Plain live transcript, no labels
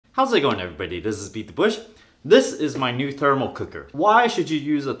How's it going, everybody? This is BeatTheBush. This is my new thermal cooker. Why should you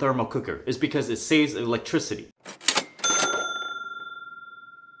use a thermal cooker? It's because it saves electricity.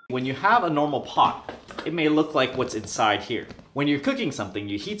 When you have a normal pot, it may look like what's inside here. When you're cooking something,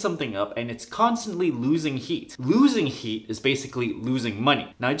 you heat something up and it's constantly losing heat. Losing heat is basically losing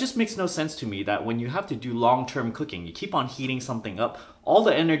money. Now, it just makes no sense to me that when you have to do long-term cooking, you keep on heating something up, all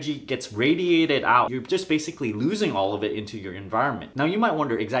the energy gets radiated out. You're just basically losing all of it into your environment. Now, you might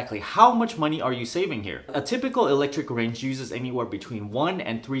wonder exactly how much money are you saving here? A typical electric range uses anywhere between 1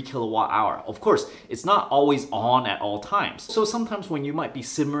 and 3 kilowatt hour. Of course, it's not always on at all times. So sometimes when you might be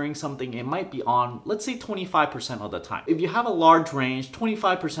simmering something, it might be on, let's say 25% of the time. If you have a large range,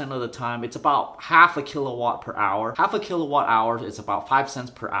 25% of the time, it's about half a kilowatt per hour. Half a kilowatt hour is about 5 cents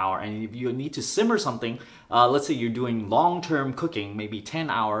per hour. And if you need to simmer something, let's say you're doing long-term cooking, maybe 10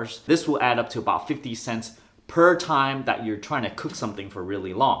 hours, this will add up to about 50 cents per time that you're trying to cook something for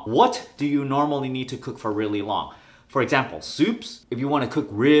really long. What do you normally need to cook for really long? For example, soups, if you want to cook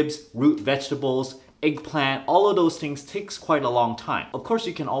ribs, root vegetables, eggplant, all of those things takes quite a long time. Of course,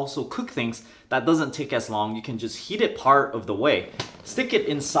 you can also cook things that doesn't take as long. You can just heat it part of the way, stick it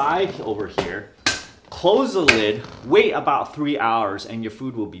inside over here, close the lid, wait about 3 hours, and your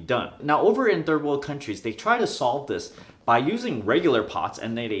food will be done. Now, over in third world countries, they try to solve this by using regular pots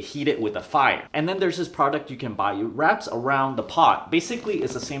and then they heat it with a fire. And then there's this product you can buy. It wraps around the pot. Basically,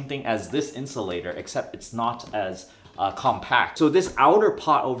 it's the same thing as this insulator, except it's not as compact. So this outer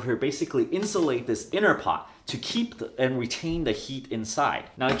pot over here basically insulate this inner pot to keep and retain the heat inside.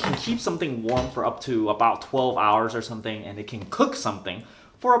 Now, it can keep something warm for up to about 12 hours or something, and it can cook something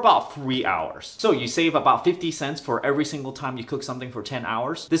for about 3 hours. So you save about 50 cents for every single time you cook something for 10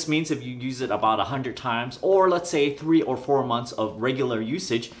 hours. This means if you use it about 100 times, or let's say 3 or 4 months of regular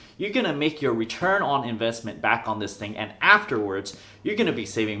usage, you're gonna make your return on investment back on this thing, and afterwards, you're gonna be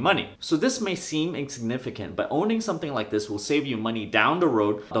saving money. So this may seem insignificant, but owning something like this will save you money down the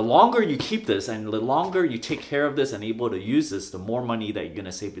road. The longer you keep this and the longer you take care of this and able to use this, the more money that you're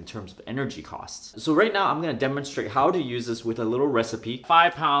gonna save in terms of energy costs. So right now, I'm gonna demonstrate how to use this with a little recipe.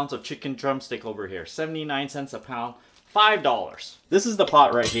 5 pounds of chicken drumstick over here, 79 cents a pound, $5. This is the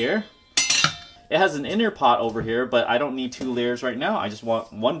pot right here. It has an inner pot over here, but I don't need 2 layers right now. I just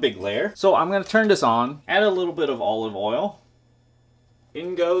want 1 big layer. So I'm gonna turn this on, add a little bit of olive oil.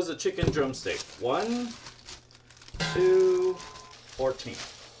 In goes the chicken drumstick. 1, 2, 14.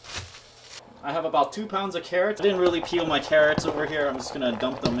 I have about 2 pounds of carrots. I didn't really peel my carrots over here. I'm just gonna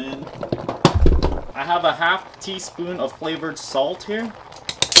dump them in. I have a half teaspoon of flavored salt here.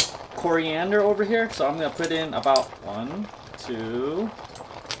 Coriander over here. So I'm gonna put in about 1, 2,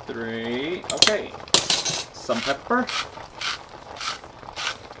 3, okay. Some pepper.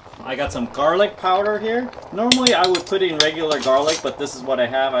 I got some garlic powder here. Normally I would put in regular garlic, but this is what I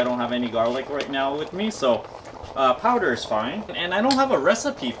have. I don't have any garlic right now with me, so powder is fine. And I don't have a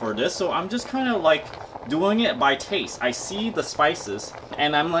recipe for this, so I'm just kind of like doing it by taste. I see the spices,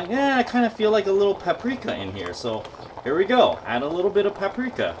 and I'm like, I kind of feel like a little paprika in here. So here we go. Add a little bit of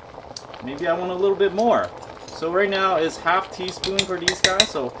paprika. Maybe I want a little bit more. So right now is half teaspoon for these guys,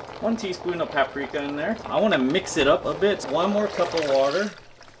 so 1 teaspoon of paprika in there. I want to mix it up a bit. 1 more cup of water.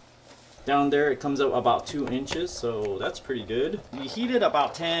 Down there it comes out about 2 inches, so that's pretty good. You heat it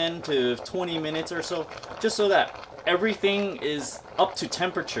about 10 to 20 minutes or so, just so that everything is up to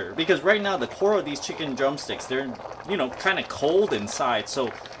temperature. Because right now the core of these chicken drumsticks, they're, you know, kind of cold inside.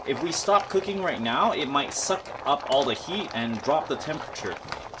 So if we stop cooking right now, it might suck up all the heat and drop the temperature.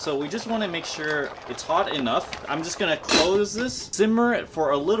 So we just want to make sure it's hot enough. I'm just gonna close this, simmer it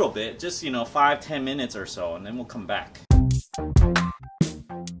for a little bit, just, you know, 5-10 minutes or so, and then we'll come back.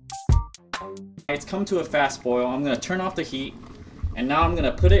 It's come to a fast boil. I'm gonna turn off the heat, and now I'm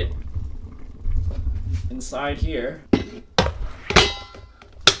gonna put it inside here,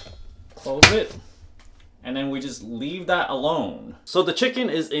 close it, and then we just leave that alone. So the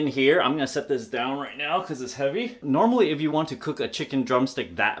chicken is in here. I'm gonna set this down right now because it's heavy. Normally, if you want to cook a chicken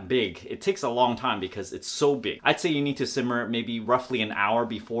drumstick that big, it takes a long time because it's so big. I'd say you need to simmer maybe roughly an hour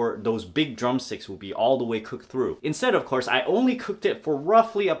before those big drumsticks will be all the way cooked through. Instead, of course, I only cooked it for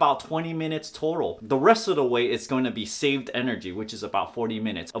roughly about 20 minutes total. The rest of the way, it's going to be saved energy, which is about 40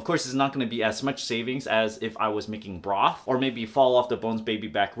 minutes. Of course, it's not gonna be as much savings as if I was making broth or maybe fall off the bones baby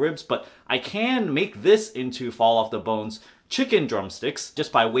back ribs, but I can make this into fall off the bones chicken drumsticks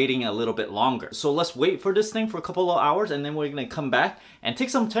just by waiting a little bit longer. So let's wait for this thing for a couple of hours, and then we're gonna come back and take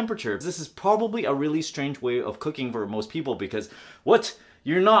some temperature. This is probably a really strange way of cooking for most people because what?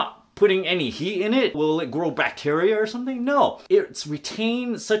 You're not putting any heat in it. Will it grow bacteria or something? No, it's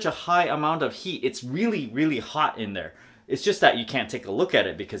retained such a high amount of heat. It's really, really hot in there. It's just that you can't take a look at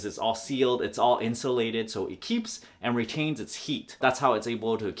it because it's all sealed, it's all insulated, so it keeps and retains its heat. That's how it's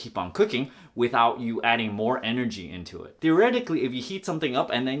able to keep on cooking without you adding more energy into it. Theoretically, if you heat something up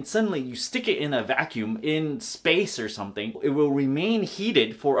and then suddenly you stick it in a vacuum in space or something, it will remain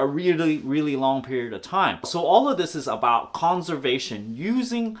heated for a really long period of time. So all of this is about conservation,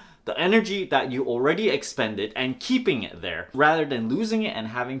 using the energy that you already expended and keeping it there rather than losing it and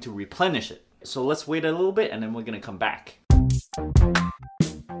having to replenish it. So let's wait a little bit and then we're gonna come back.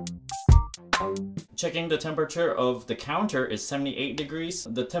 Checking the temperature of the counter is 78 degrees.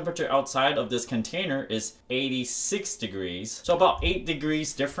 The temperature outside of this container is 86 degrees. So about 8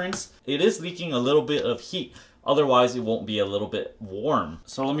 degrees difference. It is leaking a little bit of heat. Otherwise, it won't be a little bit warm.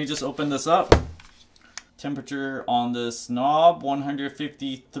 So let me just open this up. Temperature on this knob,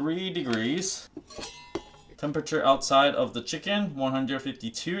 153 degrees. Temperature outside of the chicken,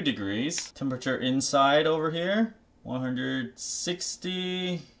 152 degrees. Temperature inside over here,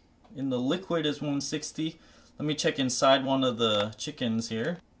 160. In the liquid is 160. Let me check inside one of the chickens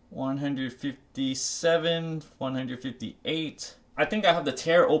here. 157, 158. I think I have to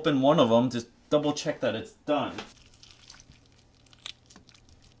tear open one of them to double check that it's done.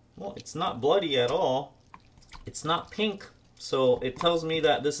 Well, it's not bloody at all. It's not pink, so it tells me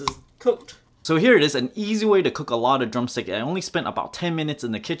that this is cooked. So here it is, an easy way to cook a lot of drumstick. I only spent about 10 minutes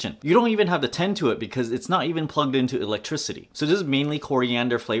in the kitchen. You don't even have to tend to it because it's not even plugged into electricity. So this is mainly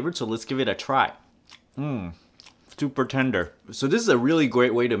coriander flavored, so let's give it a try. Super tender. So this is a really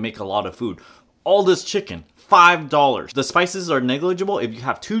great way to make a lot of food. All this chicken, $5. The spices are negligible. If you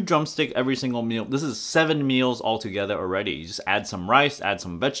have 2 drumsticks every single meal, this is 7 meals altogether already. You just add some rice, add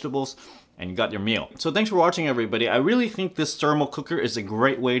some vegetables, and you got your meal. So thanks for watching, everybody. I really think this thermal cooker is a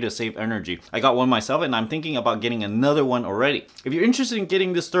great way to save energy. I got one myself and I'm thinking about getting another one already. If you're interested in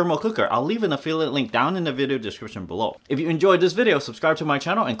getting this thermal cooker, I'll leave an affiliate link down in the video description below. If you enjoyed this video, subscribe to my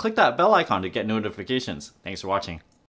channel and click that bell icon to get notifications. Thanks for watching.